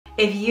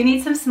If you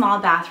need some small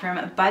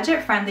bathroom,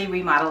 budget-friendly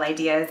remodel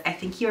ideas, I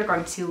think you are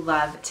going to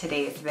love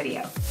today's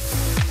video.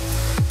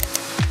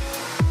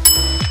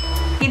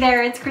 Hey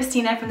there, it's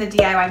Christina from the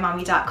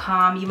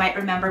DIYmommy.com. You might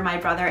remember my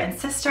brother and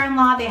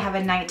sister-in-law. They have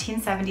a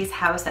 1970s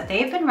house that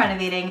they've been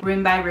renovating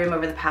room by room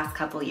over the past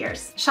couple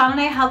years. Sean and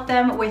I helped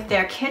them with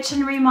their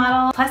kitchen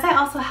remodel, plus I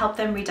also helped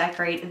them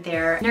redecorate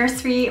their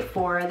nursery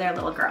for their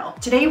little girl.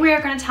 Today we are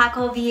going to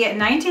tackle the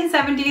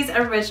 1970s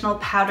original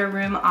powder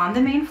room on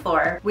the main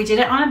floor. We did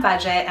it on a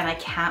budget and I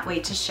can't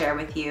wait to share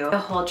with you the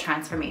whole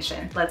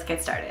transformation. Let's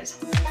get started.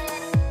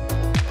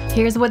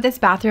 Here's what this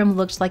bathroom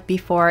looked like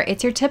before.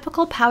 It's your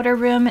typical powder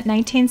room,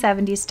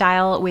 1970s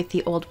style, with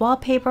the old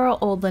wallpaper,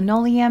 old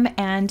linoleum,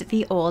 and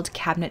the old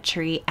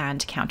cabinetry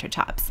and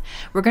countertops.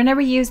 We're gonna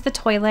reuse the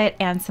toilet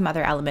and some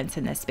other elements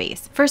in this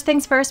space. First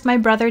things first, my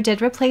brother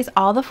did replace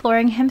all the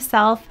flooring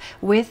himself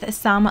with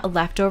some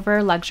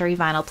leftover luxury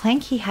vinyl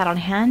plank he had on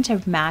hand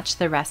to match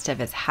the rest of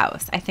his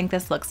house. I think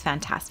this looks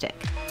fantastic.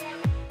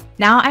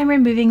 Now I'm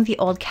removing the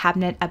old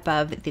cabinet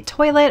above the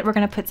toilet. We're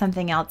gonna put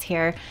something else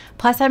here.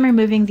 Plus I'm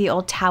removing the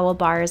old towel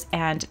bars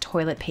and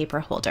toilet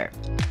paper holder.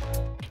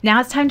 Now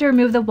it's time to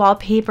remove the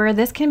wallpaper.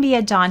 This can be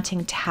a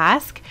daunting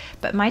task,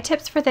 but my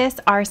tips for this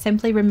are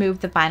simply remove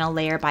the vinyl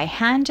layer by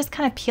hand, just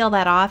kind of peel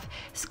that off,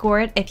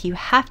 score it if you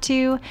have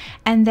to,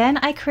 and then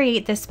I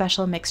create this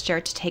special mixture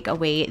to take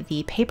away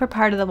the paper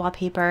part of the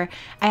wallpaper.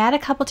 I add a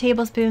couple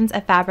tablespoons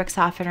of fabric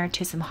softener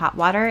to some hot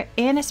water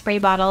in a spray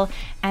bottle,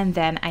 and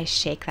then I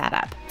shake that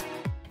up.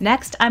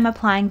 Next, I'm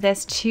applying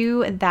this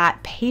to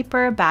that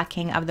paper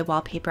backing of the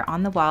wallpaper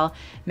on the wall.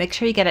 Make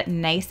sure you get it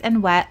nice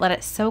and wet. Let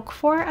it soak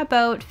for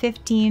about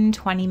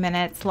 15-20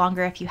 minutes,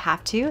 longer if you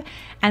have to.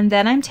 And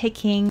then I'm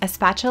taking a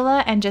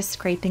spatula and just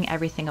scraping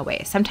everything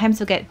away.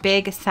 Sometimes you'll get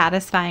big,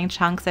 satisfying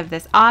chunks of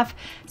this off.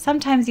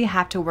 Sometimes you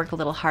have to work a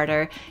little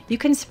harder. You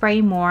can spray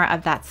more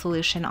of that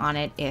solution on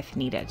it if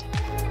needed.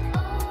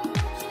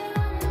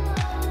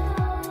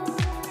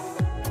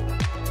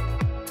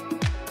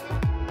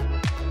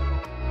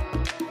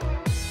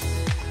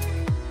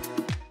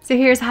 So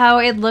here's how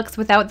it looks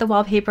without the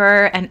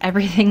wallpaper and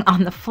everything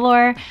on the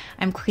floor.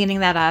 I'm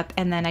cleaning that up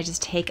and then I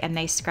just take a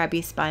nice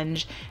scrubby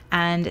sponge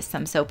and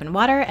some soap and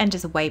water and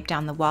just wipe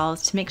down the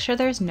walls to make sure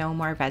there's no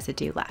more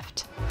residue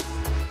left.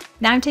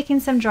 Now I'm taking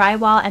some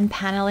drywall and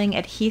paneling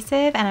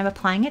adhesive and I'm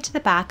applying it to the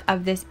back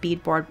of this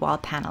beadboard wall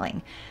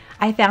paneling.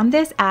 I found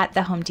this at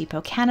the Home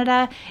Depot,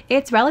 Canada.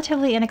 It's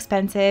relatively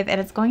inexpensive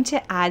and it's going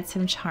to add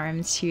some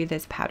charm to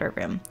this powder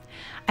room.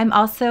 I'm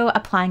also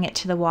applying it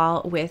to the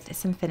wall with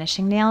some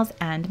finishing nails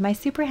and my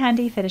super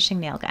handy finishing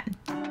nail gun.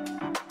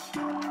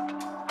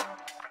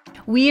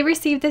 We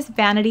received this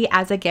vanity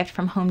as a gift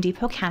from Home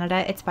Depot,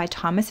 Canada. It's by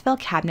Thomasville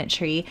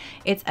Cabinetry.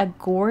 It's a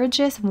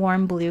gorgeous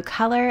warm blue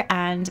color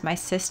and my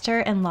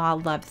sister-in-law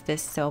loves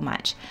this so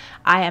much.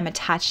 I am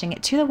attaching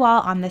it to the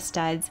wall on the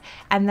studs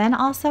and then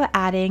also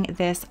adding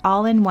this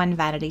all-in-one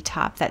vanity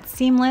top that's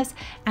seamless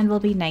and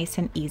will be nice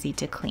and easy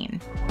to clean.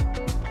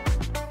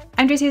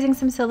 I'm just using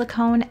some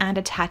silicone and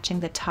attaching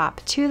the top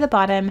to the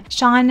bottom.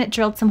 Sean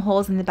drilled some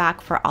holes in the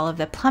back for all of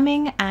the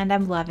plumbing and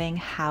I'm loving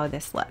how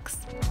this looks.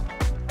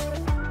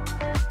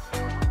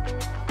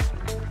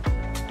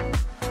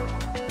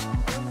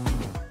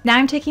 Now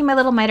I'm taking my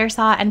little miter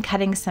saw and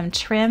cutting some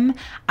trim.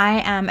 I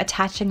am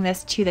attaching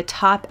this to the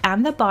top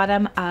and the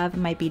bottom of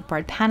my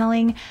beadboard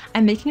paneling.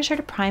 I'm making sure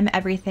to prime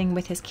everything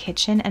with his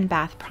kitchen and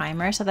bath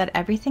primer so that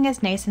everything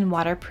is nice and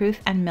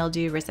waterproof and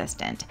mildew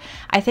resistant.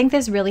 I think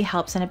this really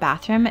helps in a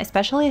bathroom,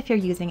 especially if you're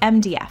using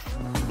MDF.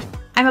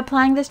 I'm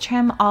applying this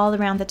trim all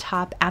around the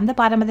top and the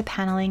bottom of the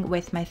paneling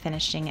with my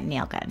finishing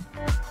nail gun.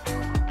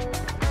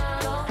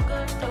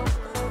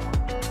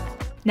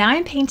 Now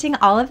I'm painting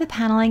all of the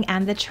paneling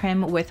and the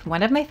trim with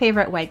one of my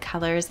favorite white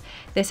colors.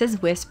 This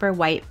is Whisper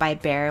White by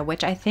Behr,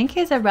 which I think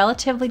is a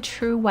relatively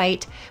true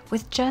white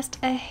with just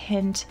a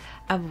hint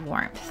of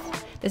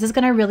warmth. This is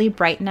gonna really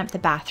brighten up the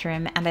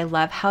bathroom and I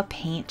love how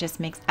paint just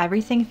makes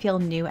everything feel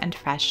new and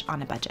fresh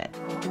on a budget.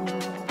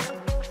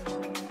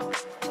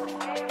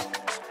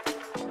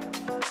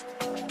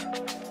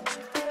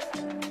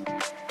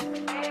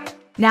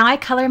 Now I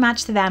color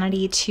match the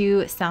vanity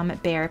to some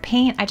Behr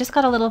paint. I just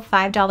got a little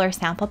 $5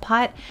 sample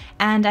pot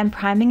and I'm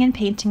priming and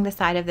painting the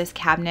side of this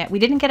cabinet. We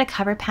didn't get a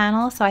cover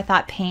panel, so I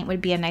thought paint would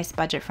be a nice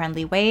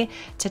budget-friendly way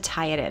to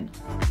tie it in.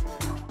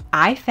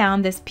 I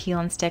found this peel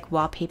and stick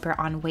wallpaper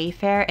on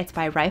Wayfair. It's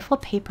by Rifle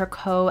Paper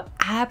Co.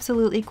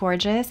 Absolutely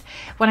gorgeous.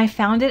 When I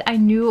found it, I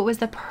knew it was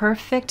the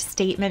perfect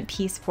statement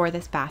piece for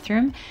this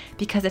bathroom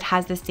because it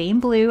has the same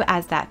blue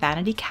as that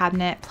vanity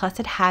cabinet, plus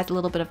it has a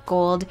little bit of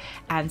gold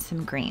and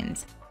some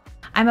greens.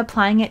 I'm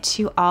applying it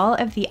to all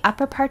of the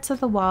upper parts of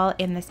the wall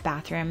in this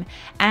bathroom,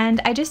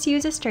 and I just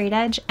use a straight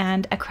edge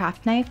and a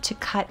craft knife to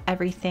cut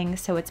everything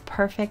so it's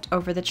perfect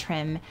over the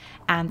trim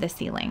and the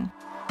ceiling.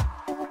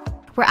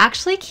 We're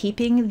actually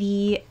keeping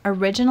the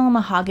original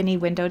mahogany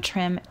window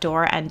trim,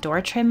 door and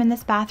door trim in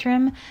this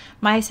bathroom.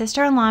 My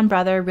sister-in-law and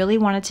brother really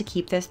wanted to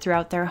keep this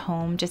throughout their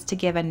home just to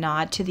give a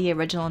nod to the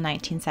original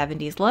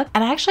 1970s look.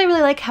 And I actually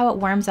really like how it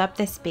warms up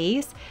this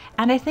space,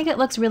 and I think it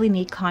looks really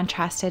neat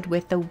contrasted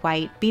with the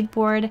white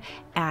beadboard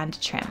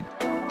and trim.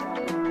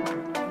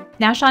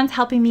 Now Sean's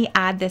helping me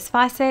add this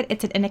faucet.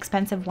 It's an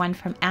inexpensive one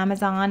from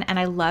Amazon, and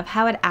I love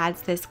how it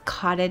adds this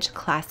cottage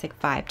classic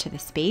vibe to the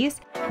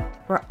space.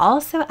 We're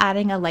also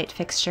adding a light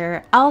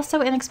fixture,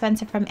 also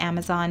inexpensive from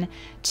Amazon,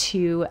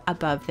 to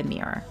above the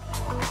mirror.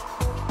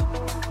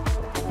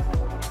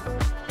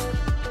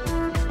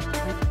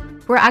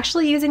 We're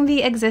actually using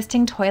the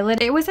existing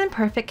toilet. It was in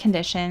perfect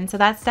condition, so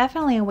that's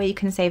definitely a way you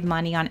can save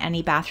money on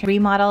any bathroom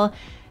remodel.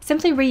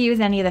 Simply reuse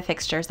any of the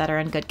fixtures that are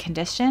in good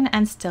condition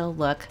and still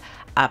look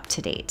up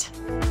to date.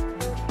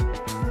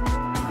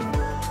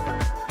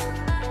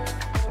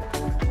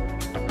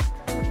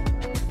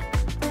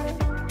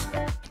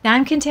 Now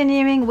I'm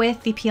continuing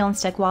with the peel and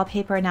stick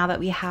wallpaper now that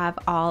we have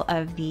all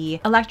of the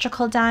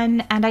electrical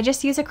done, and I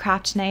just use a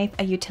craft knife,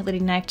 a utility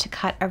knife, to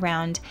cut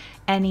around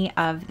any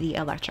of the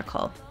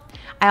electrical.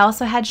 I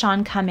also had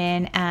Sean come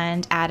in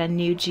and add a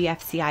new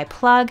GFCI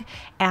plug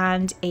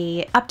and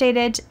a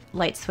updated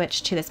light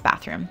switch to this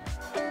bathroom.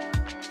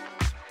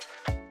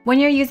 When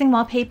you're using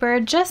wallpaper,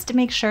 just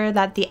make sure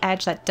that the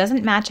edge that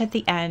doesn't match at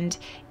the end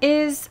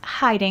is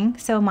hiding.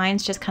 So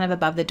mine's just kind of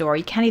above the door.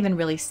 You can't even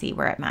really see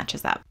where it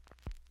matches up.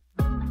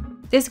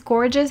 This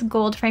gorgeous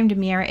gold framed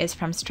mirror is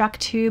from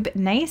StruckTube,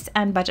 nice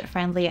and budget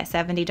friendly at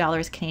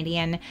 $70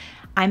 Canadian.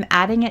 I'm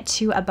adding it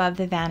to above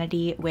the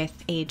vanity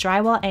with a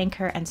drywall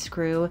anchor and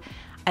screw.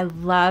 I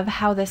love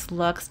how this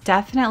looks,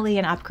 definitely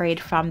an upgrade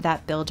from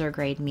that builder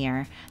grade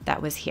mirror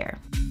that was here.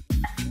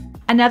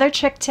 Another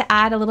trick to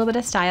add a little bit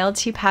of style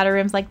to powder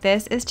rooms like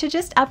this is to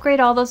just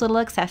upgrade all those little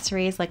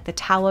accessories like the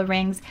towel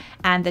rings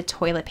and the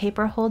toilet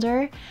paper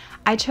holder.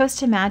 I chose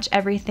to match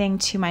everything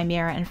to my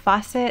mirror and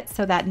faucet,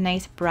 so that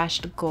nice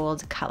brushed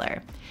gold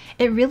color.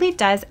 It really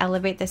does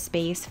elevate the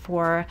space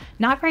for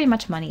not very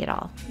much money at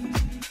all.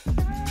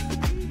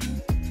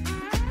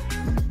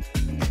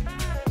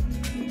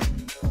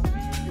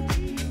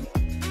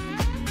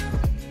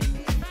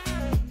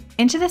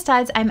 Into the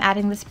studs, I'm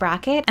adding this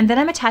bracket, and then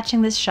I'm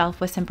attaching this shelf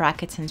with some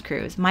brackets and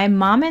screws. My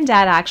mom and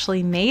dad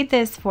actually made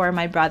this for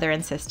my brother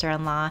and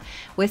sister-in-law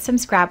with some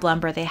scrap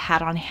lumber they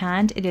had on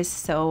hand. It is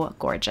so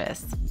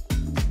gorgeous.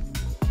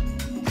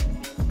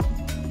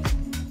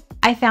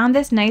 I found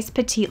this nice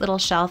petite little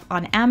shelf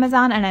on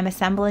Amazon, and I'm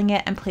assembling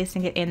it and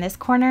placing it in this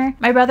corner.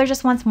 My brother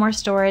just wants more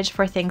storage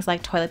for things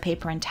like toilet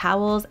paper and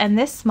towels, and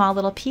this small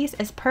little piece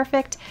is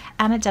perfect,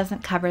 and it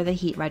doesn't cover the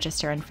heat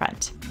register in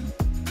front.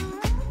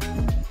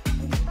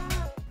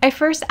 I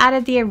first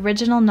added the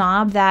original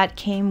knob that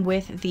came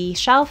with the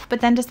shelf, but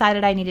then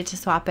decided I needed to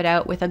swap it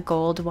out with a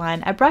gold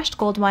one, a brushed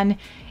gold one.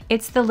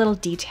 It's the little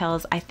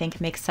details I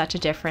think make such a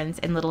difference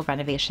in little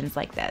renovations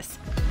like this.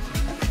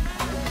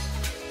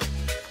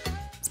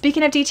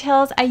 Speaking of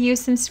details, I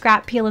used some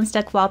scrap peel and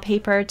stick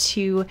wallpaper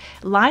to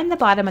line the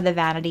bottom of the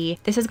vanity.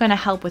 This is going to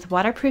help with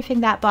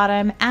waterproofing that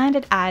bottom, and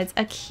it adds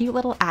a cute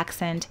little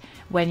accent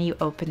when you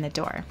open the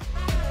door.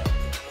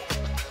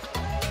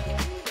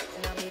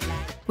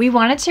 We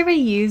wanted to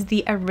reuse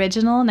the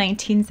original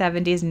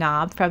 1970s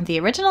knob from the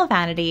original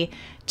vanity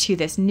to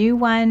this new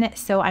one,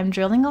 so I'm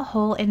drilling a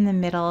hole in the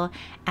middle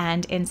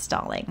and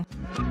installing.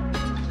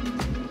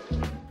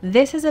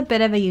 This is a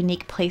bit of a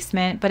unique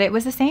placement, but it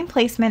was the same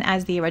placement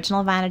as the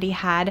original vanity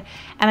had,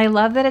 and I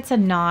love that it's a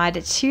nod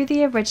to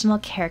the original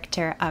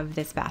character of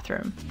this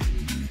bathroom.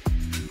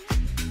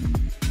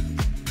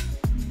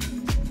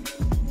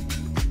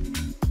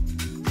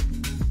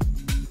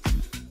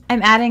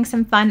 I'm adding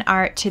some fun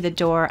art to the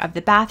door of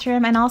the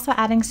bathroom, and also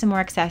adding some more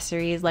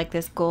accessories like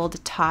this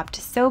gold topped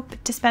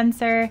soap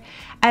dispenser,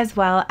 as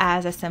well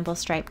as a simple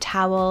striped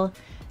towel,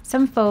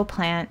 some faux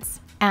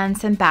plants, and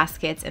some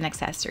baskets and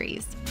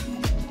accessories.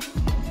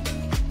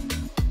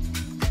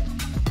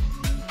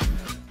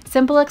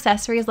 Simple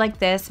accessories like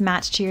this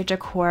matched to your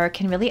decor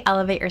can really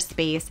elevate your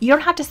space. You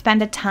don't have to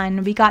spend a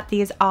ton. We got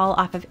these all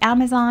off of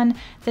Amazon,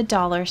 the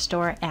dollar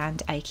store,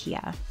 and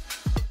IKEA.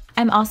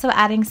 I'm also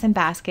adding some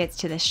baskets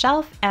to the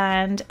shelf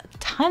and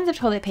tons of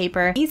toilet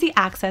paper, easy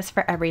access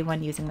for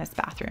everyone using this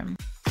bathroom.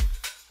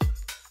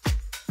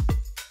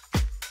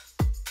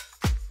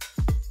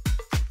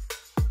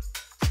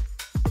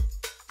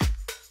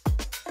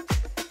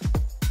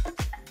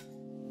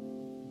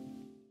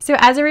 So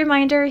as a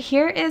reminder,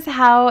 here is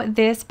how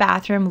this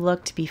bathroom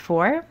looked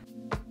before.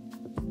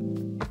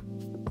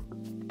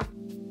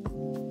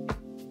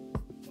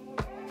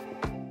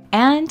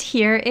 And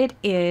here it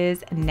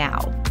is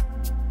now.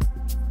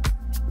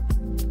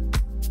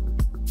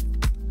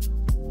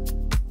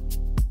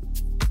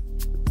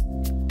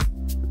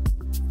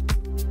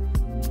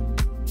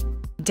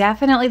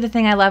 Definitely the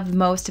thing I love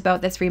most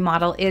about this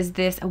remodel is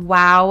this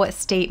wow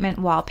statement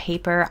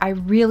wallpaper. I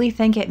really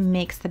think it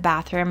makes the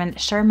bathroom, and it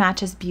sure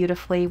matches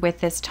beautifully with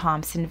this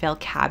Thompsonville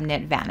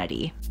cabinet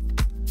vanity.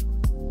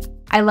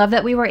 I love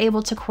that we were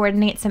able to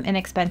coordinate some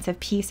inexpensive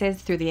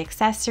pieces through the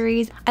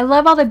accessories. I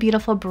love all the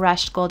beautiful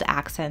brushed gold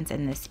accents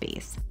in this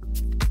space.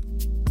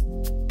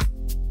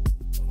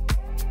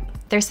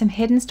 There's some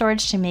hidden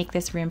storage to make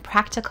this room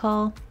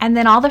practical. And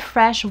then all the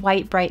fresh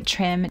white bright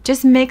trim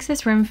just makes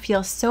this room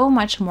feel so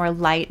much more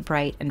light,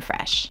 bright, and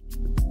fresh.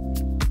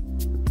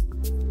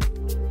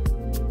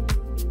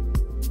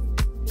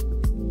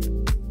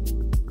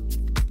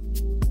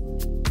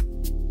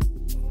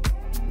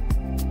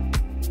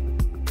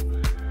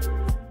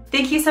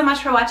 Thank you so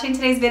much for watching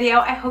today's video.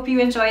 I hope you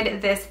enjoyed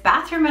this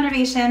bathroom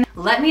renovation.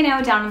 Let me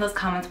know down in those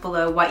comments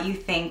below what you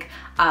think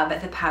of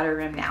the powder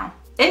room now.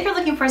 If you're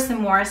looking for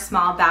some more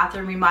small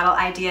bathroom remodel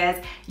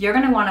ideas, you're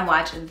gonna wanna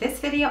watch this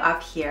video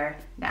up here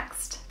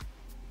next.